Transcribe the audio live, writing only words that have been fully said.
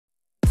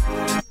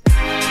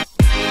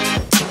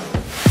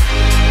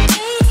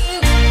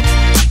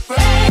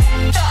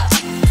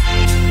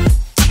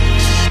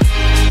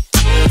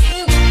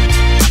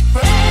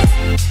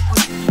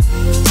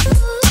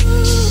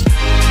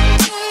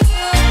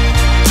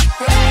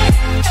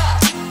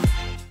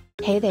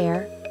Hey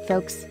there,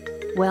 folks!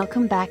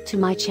 Welcome back to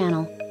my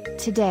channel.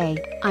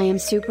 Today, I am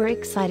super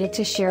excited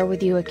to share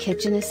with you a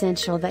kitchen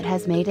essential that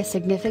has made a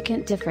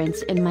significant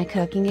difference in my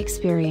cooking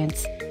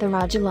experience, the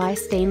Rajali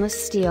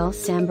stainless steel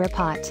Sambar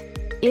pot.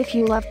 If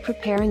you love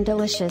preparing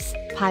delicious,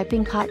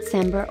 piping hot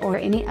sambar or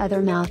any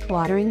other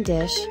mouth-watering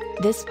dish,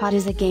 this pot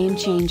is a game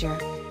changer.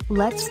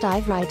 Let's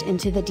dive right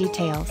into the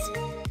details.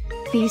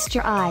 Feast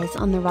your eyes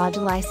on the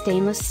Rajali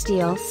stainless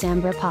steel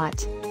Sambar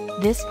pot.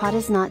 This pot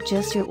is not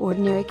just your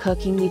ordinary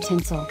cooking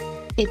utensil.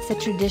 It's a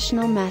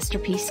traditional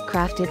masterpiece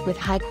crafted with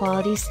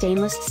high-quality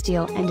stainless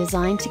steel and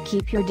designed to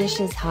keep your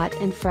dishes hot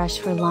and fresh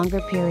for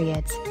longer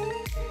periods.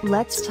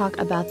 Let's talk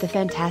about the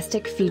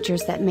fantastic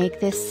features that make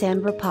this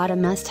Sambar pot a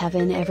must-have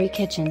in every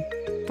kitchen.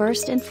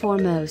 First and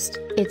foremost,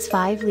 its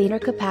 5-liter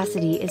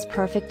capacity is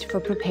perfect for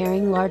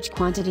preparing large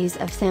quantities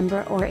of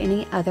sambar or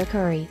any other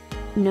curry.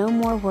 No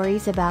more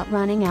worries about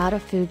running out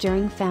of food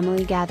during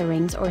family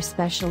gatherings or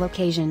special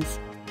occasions.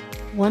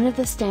 One of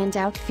the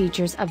standout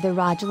features of the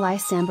Rajali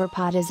Sambar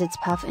pot is its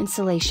puff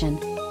insulation.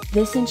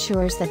 This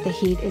ensures that the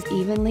heat is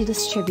evenly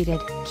distributed,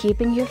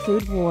 keeping your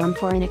food warm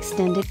for an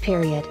extended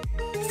period.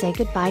 Say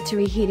goodbye to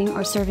reheating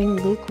or serving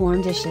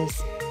lukewarm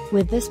dishes.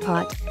 With this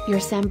pot, your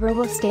sambar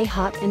will stay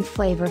hot and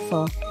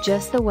flavorful,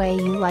 just the way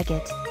you like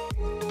it.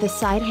 The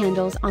side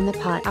handles on the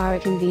pot are a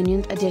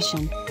convenient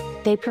addition.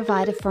 They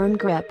provide a firm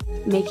grip,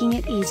 making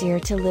it easier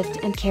to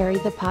lift and carry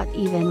the pot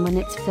even when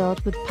it's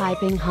filled with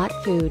piping hot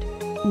food.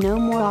 No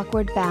more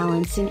awkward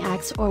balancing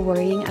acts or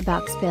worrying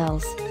about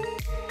spills.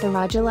 The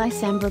Rajali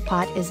Sambar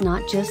pot is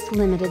not just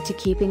limited to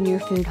keeping your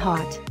food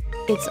hot.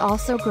 It's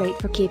also great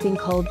for keeping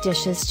cold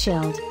dishes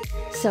chilled.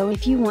 So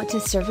if you want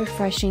to serve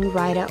refreshing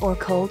raita or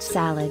cold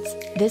salads,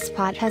 this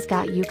pot has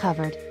got you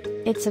covered.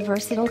 It's a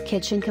versatile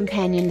kitchen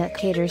companion that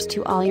caters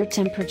to all your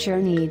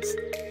temperature needs.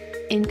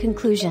 In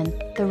conclusion,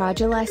 the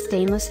Rajali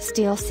stainless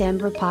steel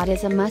Sambar pot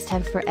is a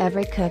must-have for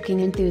every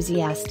cooking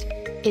enthusiast.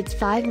 Its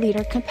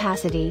 5-liter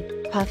capacity,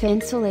 puff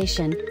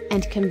insulation,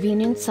 and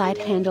convenient side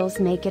handles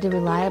make it a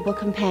reliable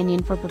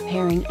companion for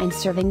preparing and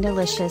serving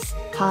delicious,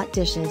 hot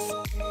dishes.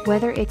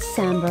 Whether it's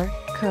sambar,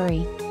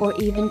 curry, or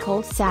even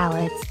cold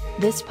salads,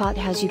 this pot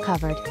has you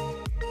covered.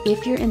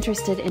 If you're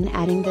interested in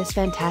adding this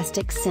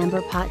fantastic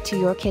sambar pot to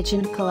your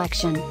kitchen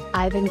collection,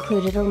 I've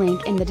included a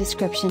link in the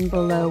description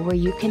below where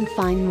you can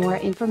find more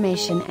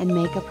information and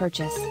make a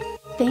purchase.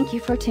 Thank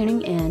you for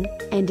tuning in,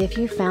 and if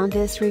you found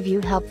this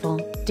review helpful,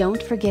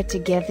 don't forget to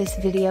give this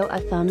video a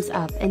thumbs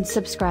up and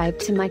subscribe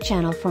to my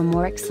channel for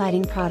more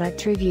exciting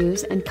product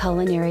reviews and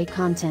culinary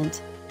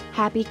content.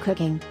 Happy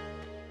cooking!